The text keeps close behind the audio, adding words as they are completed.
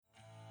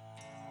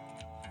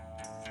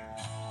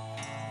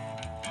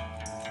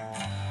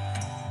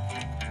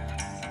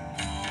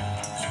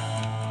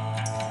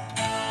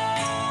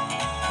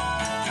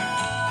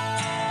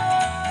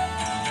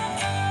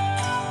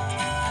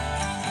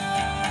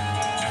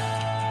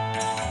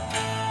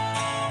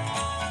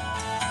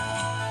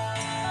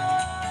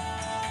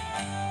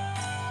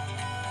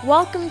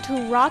Welcome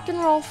to Rock and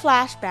Roll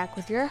Flashback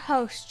with your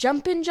hosts,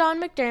 Jumpin'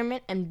 John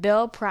McDermott and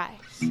Bill Price.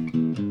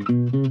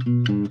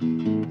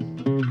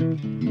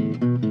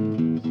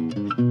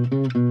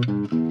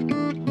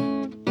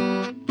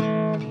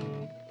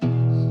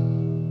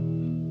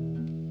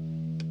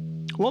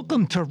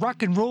 Welcome to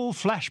Rock and Roll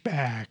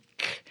Flashback.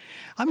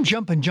 I'm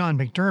Jumpin' John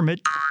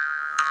McDermott,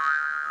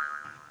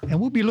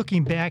 and we'll be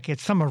looking back at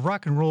some of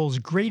rock and roll's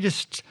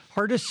greatest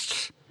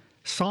artists,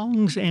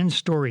 songs, and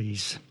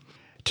stories.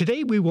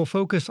 Today we will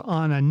focus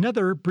on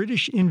another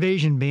British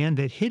invasion band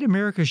that hit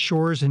America's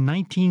shores in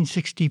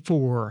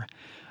 1964,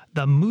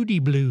 the Moody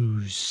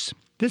Blues.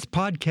 This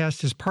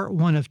podcast is part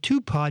one of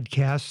two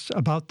podcasts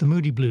about the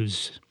Moody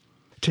Blues.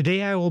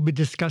 Today I will be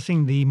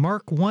discussing the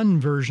Mark I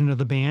version of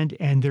the band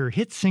and their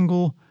hit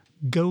single,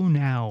 Go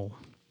Now.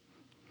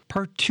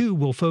 Part 2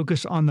 will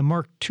focus on the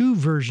Mark II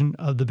version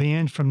of the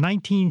band from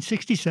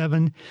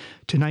 1967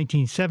 to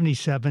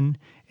 1977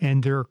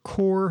 and their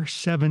core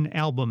 7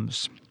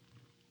 albums.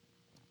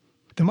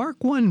 The Mark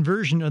I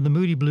version of the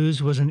Moody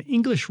Blues was an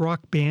English rock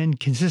band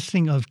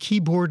consisting of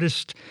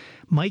keyboardist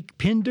Mike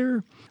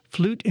Pinder,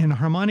 flute and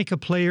harmonica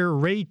player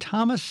Ray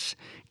Thomas,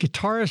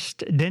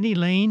 guitarist Denny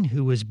Lane,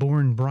 who was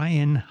born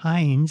Brian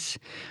Hines,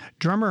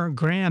 drummer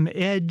Graham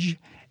Edge,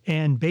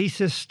 and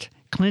bassist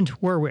Clint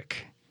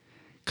Warwick.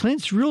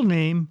 Clint's real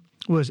name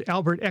was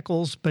Albert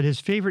Eccles, but his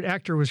favorite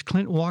actor was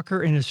Clint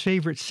Walker and his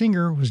favorite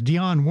singer was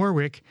Dionne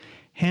Warwick,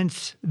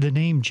 hence the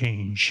name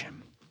change.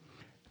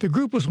 The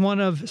group was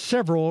one of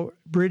several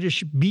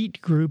British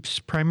beat groups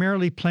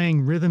primarily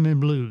playing rhythm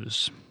and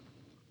blues.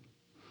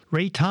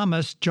 Ray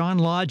Thomas, John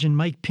Lodge, and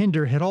Mike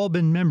Pinder had all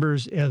been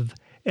members of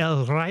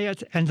El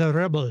Riot and the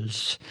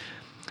Rebels.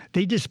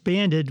 They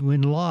disbanded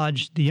when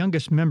Lodge, the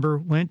youngest member,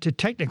 went to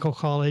technical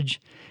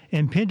college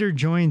and Pinder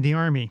joined the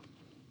Army.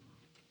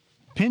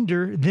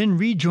 Pinder then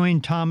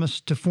rejoined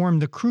Thomas to form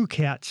the Crew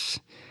Cats.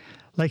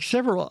 Like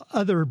several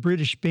other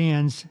British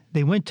bands,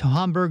 they went to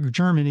Hamburg,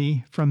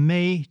 Germany from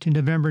May to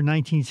November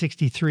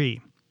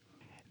 1963.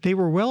 They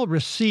were well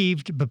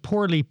received but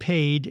poorly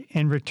paid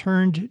and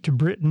returned to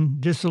Britain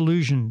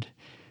disillusioned.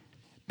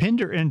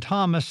 Pinder and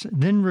Thomas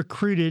then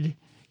recruited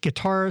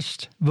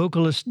guitarist,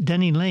 vocalist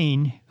Denny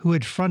Lane, who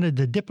had fronted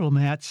the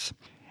Diplomats,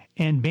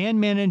 and band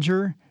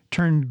manager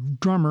turned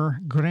drummer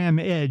Graham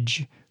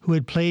Edge, who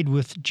had played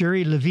with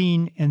Jerry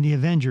Levine and the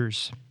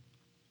Avengers.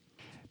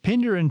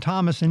 Pinder and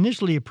Thomas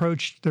initially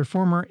approached their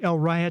former El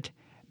Riot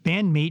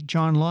bandmate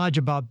John Lodge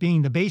about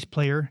being the bass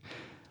player,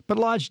 but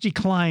Lodge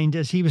declined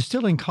as he was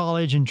still in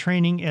college and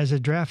training as a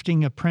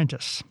drafting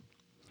apprentice.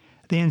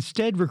 They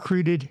instead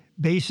recruited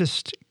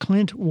bassist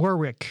Clint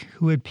Warwick,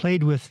 who had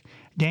played with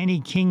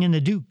Danny King and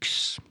the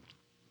Dukes.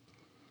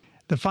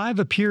 The five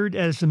appeared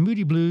as the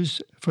Moody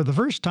Blues for the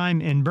first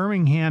time in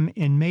Birmingham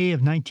in May of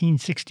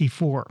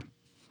 1964.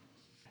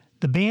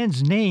 The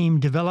band's name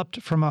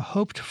developed from a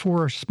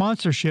hoped-for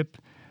sponsorship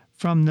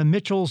from the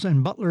Mitchells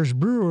and Butlers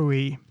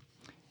Brewery,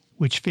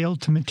 which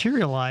failed to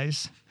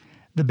materialize,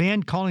 the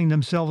band calling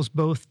themselves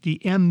both the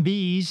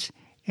MBs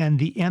and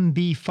the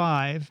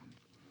MB5,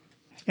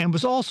 and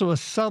was also a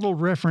subtle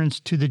reference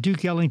to the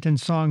Duke Ellington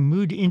song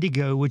Mood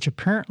Indigo, which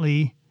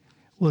apparently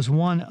was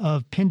one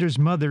of Pinder's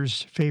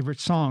mother's favorite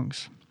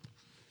songs.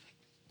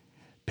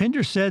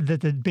 Pinder said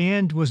that the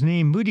band was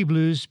named Moody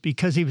Blues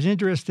because he was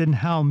interested in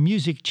how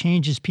music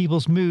changes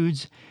people's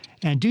moods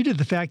and due to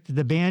the fact that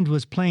the band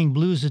was playing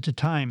blues at the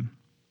time.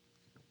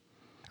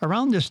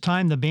 Around this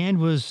time, the band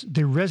was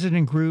the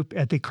resident group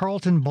at the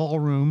Carlton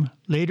Ballroom,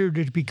 later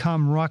to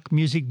become rock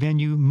music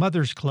venue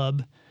Mother's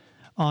Club,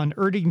 on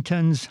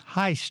Erdington's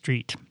High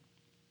Street.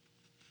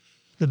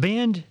 The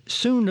band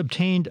soon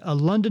obtained a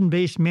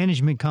London-based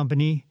management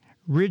company,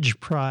 Ridge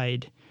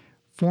Pride,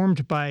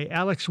 formed by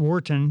Alex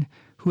Wharton,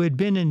 who had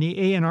been in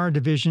the A&R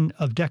division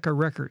of Decca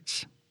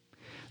Records.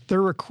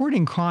 Their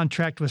recording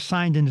contract was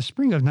signed in the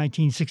spring of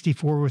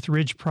 1964 with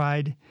Ridge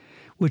Pride,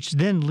 which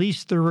then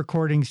leased their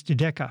recordings to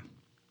Decca.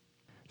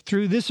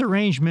 Through this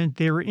arrangement,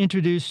 they were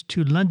introduced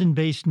to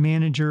London-based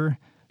manager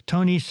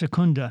Tony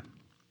Secunda.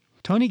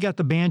 Tony got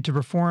the band to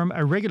perform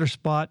a regular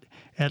spot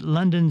at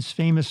London's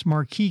famous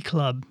Marquee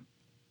Club.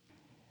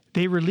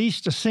 They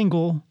released a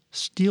single,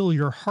 Steal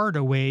Your Heart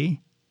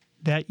Away,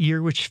 that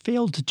year, which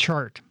failed to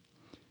chart.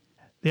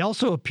 They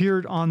also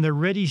appeared on the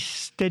Ready,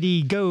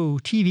 Steady, Go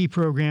TV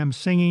program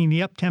singing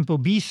the up-tempo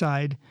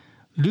B-side,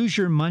 Lose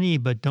Your Money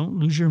But Don't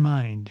Lose Your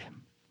Mind.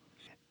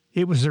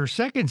 It was their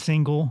second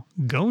single,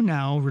 Go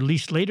Now,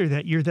 released later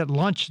that year that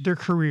launched their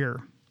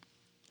career.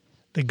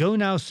 The Go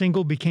Now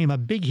single became a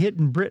big hit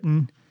in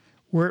Britain,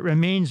 where it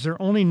remains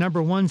their only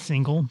number 1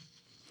 single,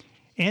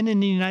 and in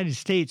the United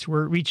States,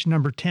 where it reached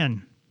number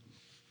 10.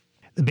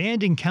 The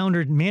band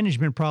encountered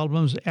management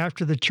problems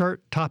after the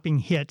chart-topping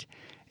hit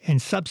and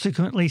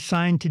subsequently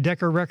signed to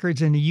Decca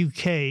Records in the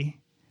UK,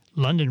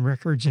 London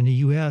Records in the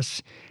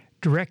US,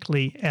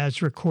 directly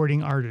as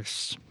recording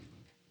artists.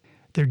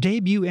 Their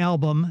debut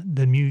album,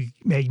 The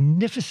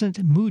Magnificent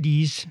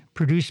Moodies,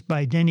 produced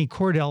by Denny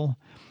Cordell,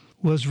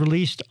 was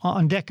released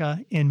on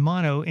Decca in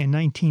mono in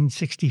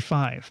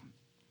 1965.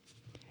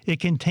 It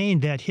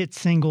contained that hit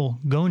single,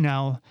 Go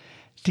Now,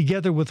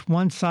 together with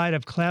one side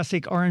of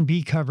classic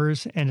R&B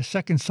covers and a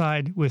second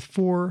side with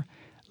 4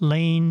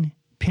 Lane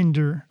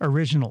Pinder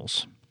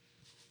originals.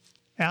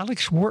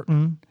 Alex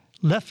Wharton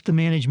left the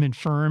management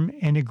firm,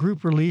 and the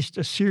group released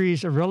a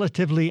series of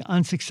relatively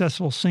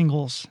unsuccessful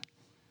singles.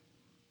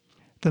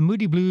 The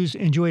Moody Blues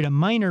enjoyed a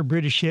minor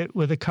British hit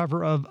with a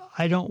cover of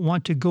I Don't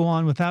Want to Go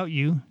On Without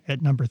You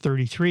at number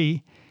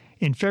 33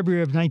 in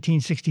February of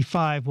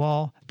 1965,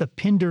 while the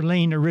Pinder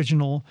Lane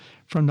original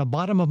From the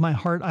Bottom of My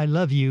Heart I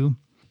Love You,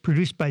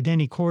 produced by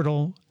Denny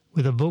Cordell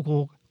with a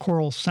vocal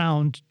choral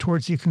sound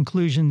towards the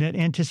conclusion that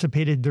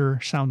anticipated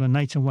their sound on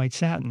Nights in White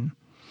Satin.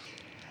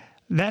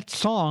 That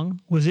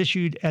song was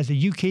issued as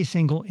a UK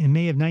single in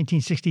May of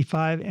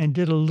 1965 and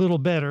did a little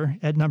better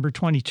at number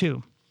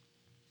 22.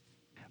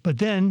 But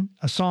then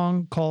a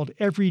song called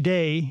Every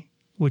Day,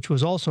 which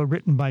was also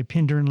written by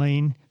Pinder and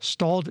Lane,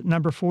 stalled at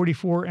number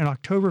 44 in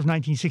October of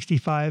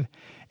 1965,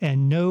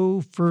 and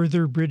no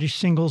further British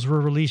singles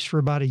were released for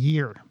about a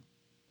year.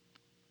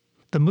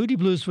 The Moody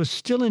Blues was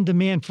still in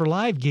demand for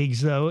live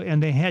gigs, though,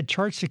 and they had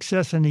chart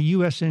success in the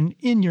U.S. and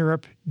in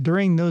Europe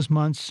during those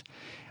months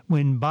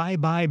when Bye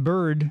Bye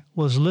Bird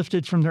was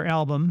lifted from their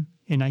album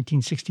in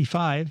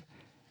 1965,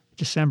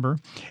 December,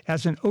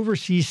 as an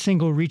overseas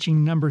single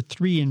reaching number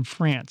 3 in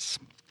France.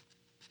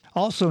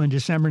 Also in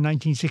December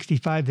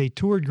 1965, they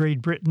toured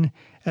Great Britain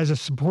as a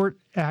support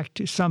act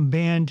to some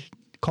band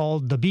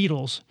called The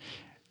Beatles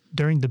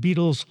during the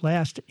Beatles'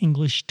 last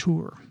English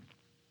tour.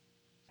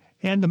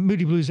 And the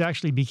Moody Blues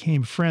actually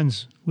became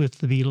friends with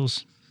the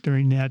Beatles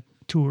during that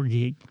tour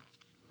gig.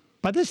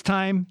 By this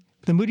time,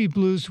 the Moody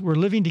Blues were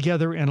living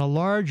together in a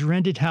large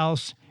rented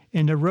house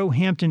in the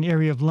Roehampton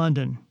area of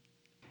London.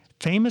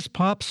 Famous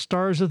pop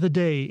stars of the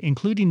day,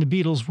 including the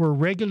Beatles, were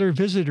regular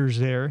visitors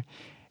there,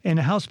 and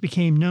the house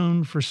became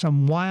known for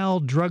some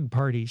wild drug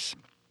parties.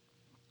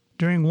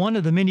 During one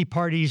of the many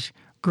parties,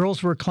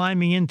 girls were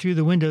climbing in through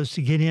the windows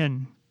to get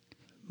in.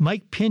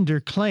 Mike Pinder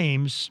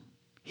claims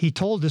he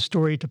told the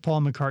story to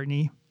Paul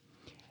McCartney,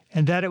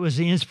 and that it was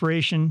the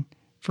inspiration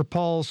for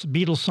Paul's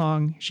Beatles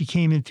song, She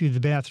Came In Through the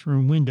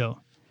Bathroom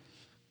Window.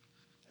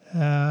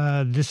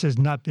 This has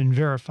not been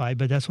verified,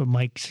 but that's what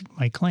Mike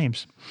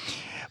claims.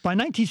 By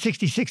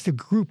 1966, the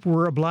group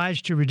were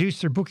obliged to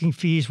reduce their booking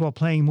fees while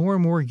playing more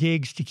and more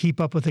gigs to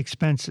keep up with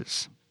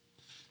expenses.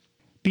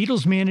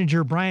 Beatles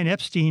manager Brian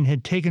Epstein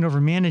had taken over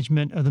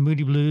management of the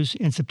Moody Blues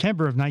in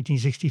September of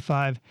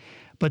 1965,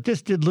 but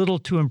this did little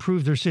to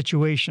improve their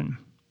situation.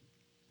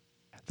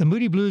 The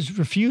Moody Blues'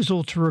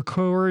 refusal to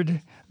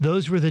record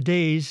Those Were the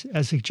Days,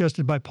 as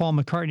suggested by Paul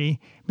McCartney,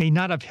 may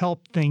not have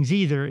helped things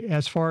either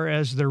as far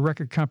as their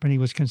record company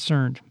was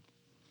concerned.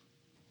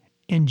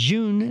 In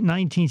June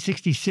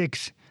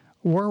 1966,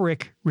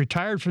 Warwick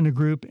retired from the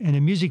group and the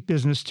music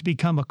business to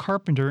become a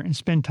carpenter and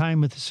spend time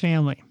with his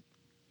family.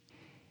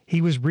 He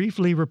was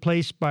briefly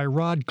replaced by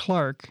Rod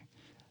Clark,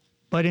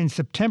 but in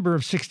September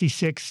of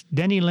 '66,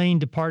 Denny Lane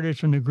departed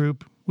from the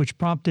group, which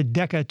prompted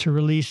Decca to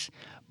release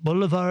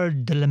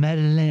Boulevard de la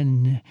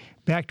Madeleine,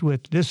 backed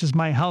with This Is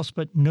My House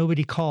But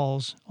Nobody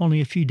Calls,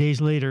 only a few days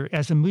later,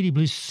 as the Moody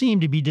Blues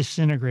seemed to be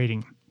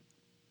disintegrating.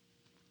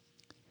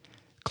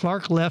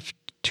 Clark left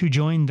to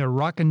join the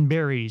Rockin'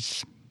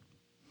 Berries.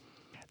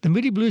 The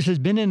Moody Blues has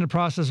been in the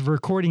process of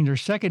recording their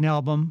second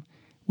album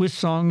with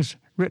songs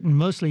written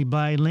mostly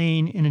by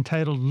Lane and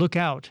entitled Look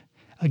Out,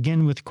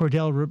 again with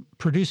Cordell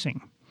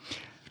producing.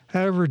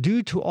 However,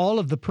 due to all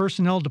of the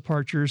personnel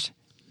departures,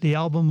 the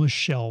album was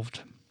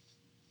shelved.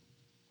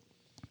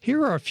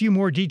 Here are a few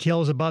more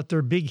details about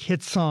their big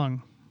hit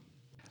song.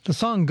 The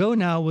song Go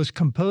Now was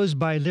composed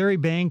by Larry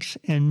Banks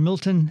and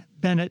Milton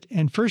Bennett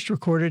and first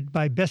recorded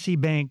by Bessie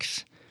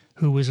Banks,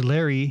 who was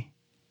Larry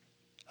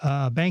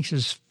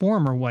Banks's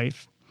former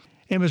wife,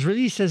 and was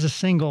released as a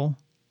single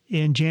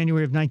in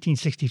January of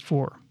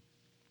 1964.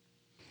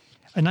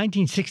 A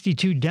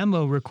 1962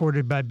 demo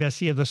recorded by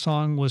Bessie of the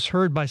song was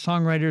heard by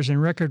songwriters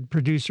and record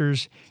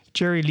producers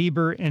Jerry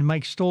Lieber and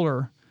Mike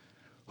Stoller,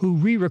 who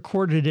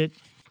re-recorded it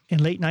in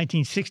late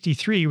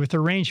 1963 with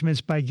arrangements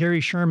by Gary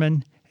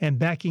Sherman and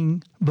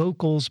backing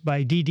vocals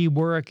by Dee Dee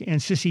Warwick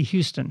and Cissy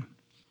Houston.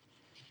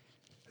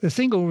 The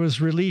single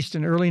was released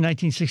in early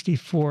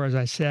 1964, as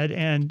I said,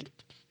 and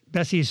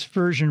Bessie's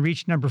version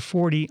reached number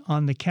 40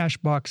 on the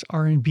Cashbox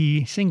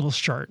R&B singles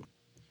chart.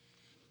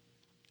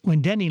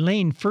 When Denny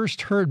Lane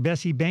first heard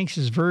Bessie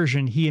Banks's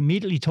version, he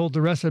immediately told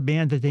the rest of the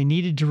band that they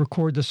needed to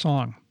record the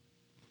song.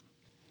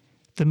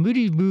 The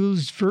Moody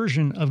Blues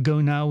version of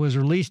Go Now was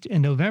released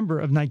in November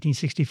of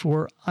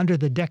 1964 under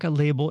the Decca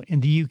label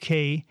in the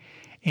UK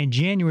and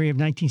January of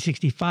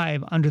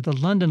 1965 under the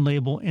London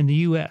label in the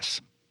US.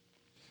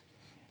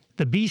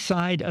 The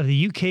B-side of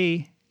the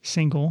UK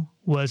single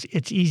was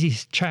It's Easy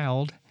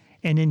Child,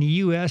 and in the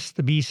US,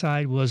 the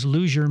B-side was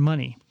Lose Your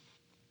Money.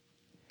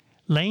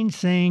 Lane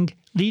sang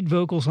lead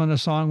vocals on the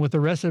song with the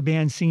rest of the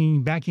band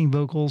singing backing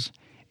vocals,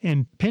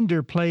 and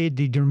Pinder played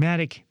the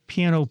dramatic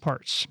piano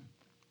parts.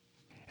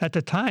 At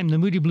the time the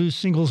Moody Blues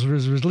singles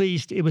was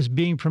released, it was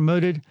being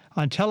promoted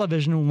on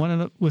television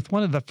with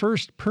one of the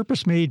first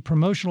purpose-made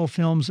promotional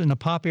films in the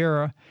pop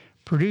era,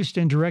 produced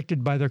and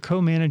directed by their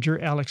co-manager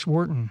Alex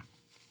Wharton.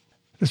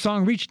 The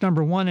song reached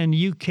number 1 in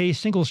the UK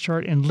singles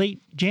chart in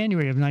late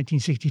January of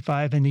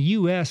 1965. In the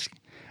US,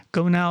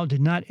 Go Now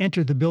did not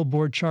enter the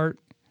Billboard chart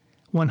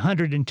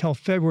 100 until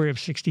February of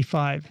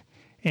 65,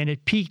 and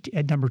it peaked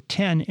at number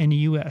 10 in the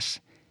US.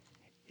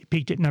 It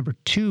peaked at number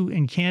 2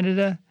 in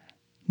Canada,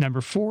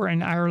 number 4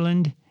 in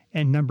Ireland,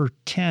 and number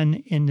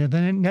 10 in the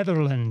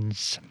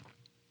Netherlands.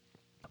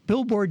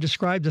 Billboard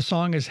described the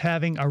song as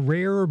having a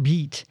rare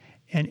beat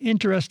and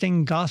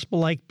interesting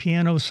gospel-like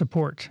piano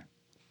support.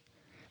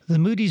 The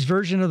Moody's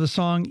version of the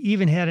song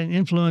even had an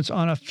influence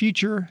on a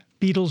future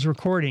Beatles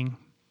recording.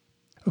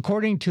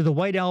 According to the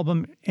White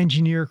Album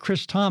engineer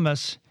Chris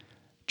Thomas,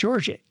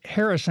 George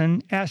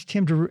Harrison asked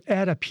him to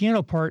add a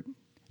piano part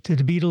to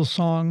the Beatles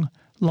song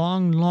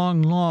Long,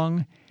 Long,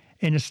 Long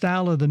in the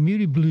style of the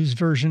Moody Blues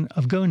version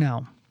of Go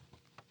Now.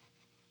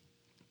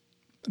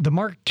 The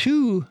Mark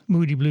II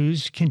Moody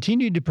Blues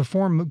continued to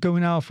perform Go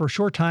Now for a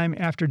short time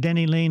after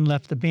Denny Laine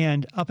left the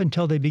band, up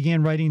until they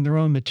began writing their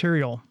own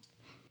material.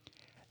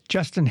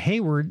 Justin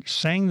Hayward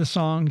sang the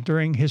song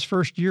during his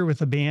first year with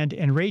the band,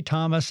 and Ray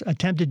Thomas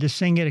attempted to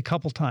sing it a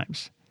couple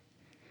times.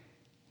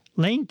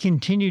 Laine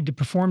continued to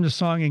perform the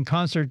song in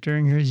concert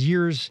during his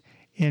years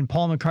in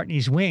Paul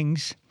McCartney's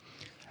Wings,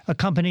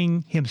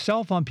 accompanying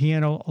himself on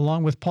piano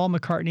along with Paul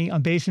McCartney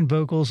on bass and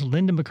vocals,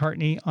 Linda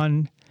McCartney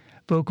on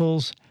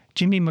vocals,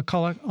 Jimmy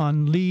McCulloch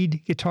on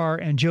lead guitar,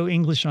 and Joe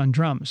English on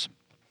drums.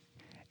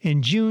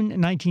 In June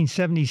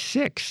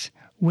 1976,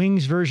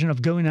 Wings' version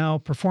of Go Now,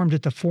 performed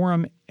at the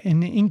Forum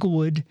in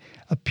Inglewood,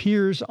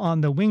 appears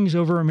on the Wings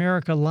Over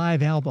America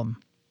live album.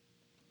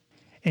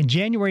 In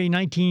January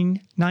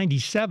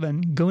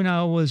 1997, Go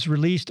Now was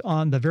released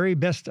on The Very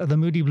Best of the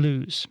Moody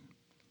Blues.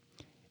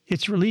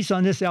 Its release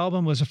on this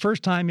album was the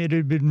first time it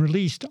had been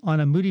released on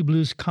a Moody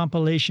Blues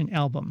compilation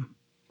album.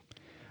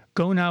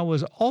 Go Now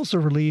was also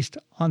released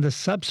on the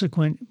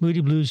subsequent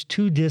Moody Blues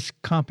 2-disc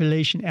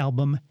compilation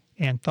album,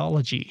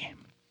 Anthology.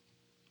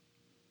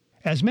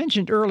 As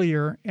mentioned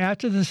earlier,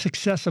 after the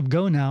success of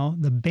Go Now,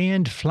 the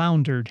band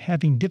floundered,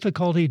 having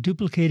difficulty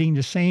duplicating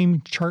the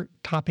same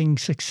chart-topping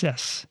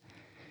success.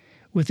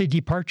 With the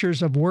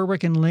departures of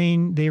Warwick and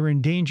Laine, they were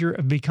in danger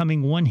of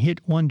becoming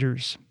one-hit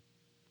wonders.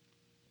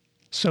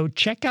 So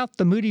check out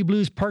the Moody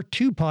Blues Part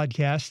 2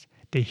 podcast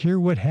to hear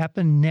what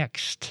happened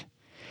next.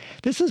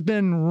 This has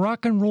been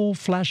Rock and Roll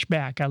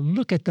Flashback, a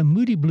look at the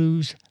Moody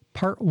Blues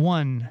Part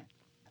 1.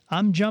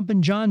 I'm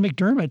Jumpin' John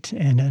McDermott,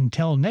 and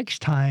until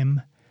next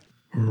time,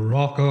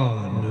 rock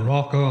on,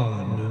 rock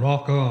on,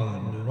 rock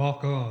on,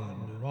 rock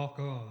on, rock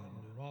on.